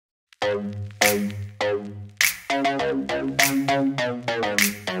Hi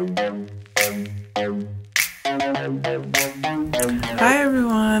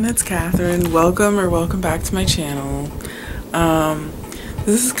everyone, it's Catherine. Welcome back to my channel.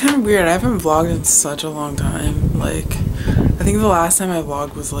 This is kind of weird. I haven't vlogged in such a long time. Like, I think the last time I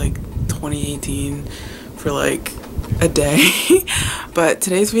vlogged was like 2018 for like a day. But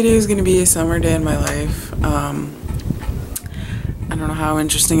today's video is going to be a summer day in my life. I don't know how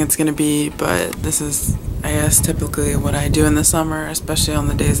interesting it's going to be, but this is, I guess, typically what I do in the summer, especially on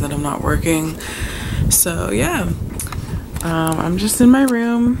the days that I'm not working. So yeah, I'm just in my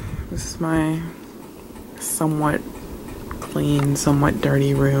room. This is my somewhat clean, somewhat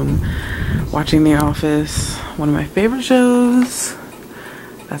dirty room, watching The Office, one of my favorite shows.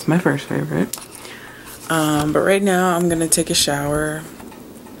 That's my first favorite. But right now I'm gonna take a shower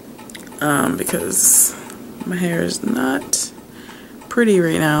because my hair is not pretty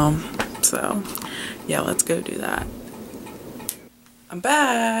right now. So yeah, let's go do that. I'm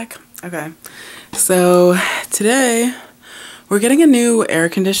back. Okay, so today we're getting a new air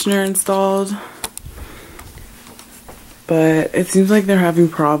conditioner installed, but it seems like they're having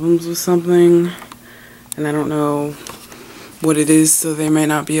problems with something and I don't know what it is, so they might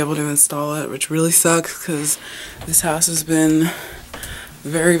not be able to install it, which really sucks because this house has been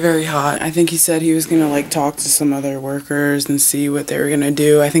very hot. I think he said he was gonna like talk to some other workers and see what they were gonna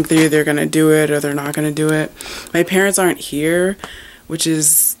do. I think they're either gonna do it or they're not gonna do it. My parents aren't here, which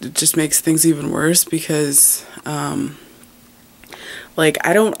is, it just makes things even worse because like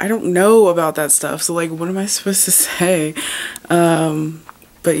I don't know about that stuff, so like what am I supposed to say?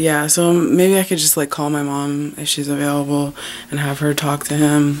 But yeah, so maybe I could just like call my mom if she's available and have her talk to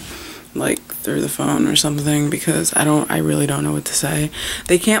him like through the phone or something, because I really don't know what to say.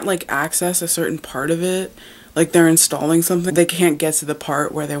 They can't like access a certain part of it, like they're installing something, they can't get to the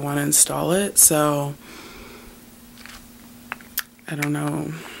part where they want to install it. So I don't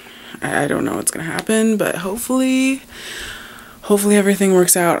know. I don't know what's gonna happen, but hopefully everything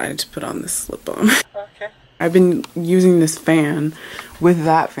works out. I just put on this lip balm. Okay. I've been using this fan with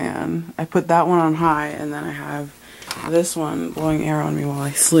that fan. I put that one on high and then I have this one blowing air on me while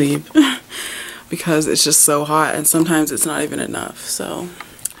I sleep because it's just so hot and sometimes it's not even enough. So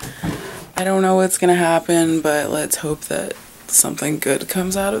I don't know what's gonna happen, but let's hope that something good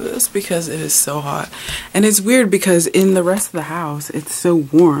comes out of this because it is so hot. And it's weird because in the rest of the house it's so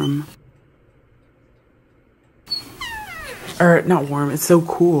warm. Or not warm, it's so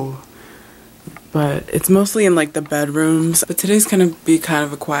cool. But it's mostly in like the bedrooms. But today's gonna be kind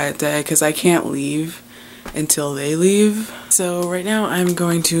of a quiet day because I can't leave until they leave. So right now I'm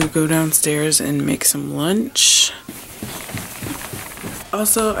going to go downstairs and make some lunch.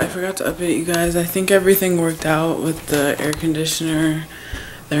 Also, I forgot to update you guys. I think everything worked out with the air conditioner.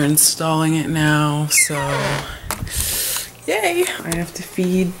 They're installing it now, so yay! I have to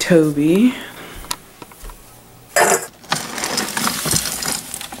feed Toby.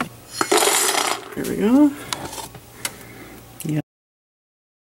 Here we go. Yeah.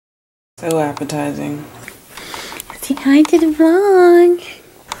 So appetizing. Say hi to the vlog.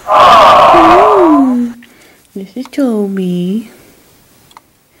 Oh. This is Toby.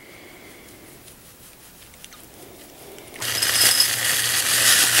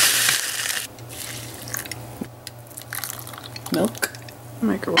 Milk.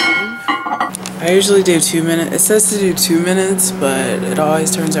 Microwave. I usually do 2 minutes. It says to do 2 minutes, but it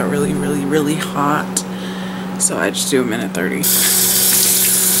always turns out really hot. So I just do 1:30.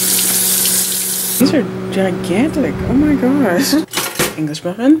 These are gigantic. Oh my gosh. English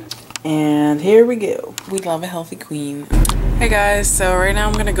muffin. And here we go. We love a healthy queen. Hey guys, so right now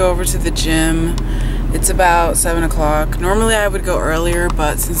I'm gonna go over to the gym. It's about 7 o'clock. Normally I would go earlier,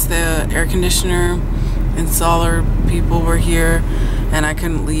 but since the air conditioner installer people were here and I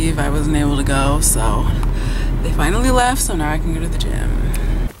couldn't leave, I wasn't able to go, so they finally left, so now I can go to the gym.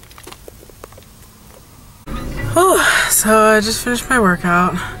 So I just finished my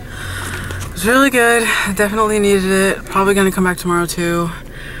workout. It was really good. I definitely needed it. Probably gonna come back tomorrow too.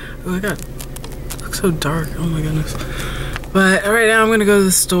 Oh my god, it looks so dark. Oh my goodness. But right now I'm gonna go to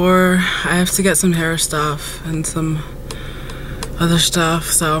the store. I have to get some hair stuff and some other stuff,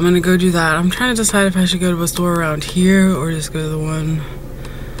 so I'm gonna go do that. I'm trying to decide if I should go to a store around here or just go to the one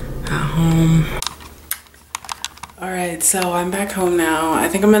at home. Alright, so I'm back home now. I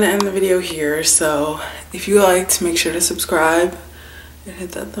think I'm gonna end the video here, so if you liked, make sure to subscribe and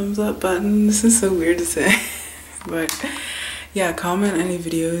hit that thumbs up button. This is so weird to say. But yeah, comment any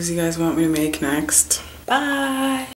videos you guys want me to make next. Bye!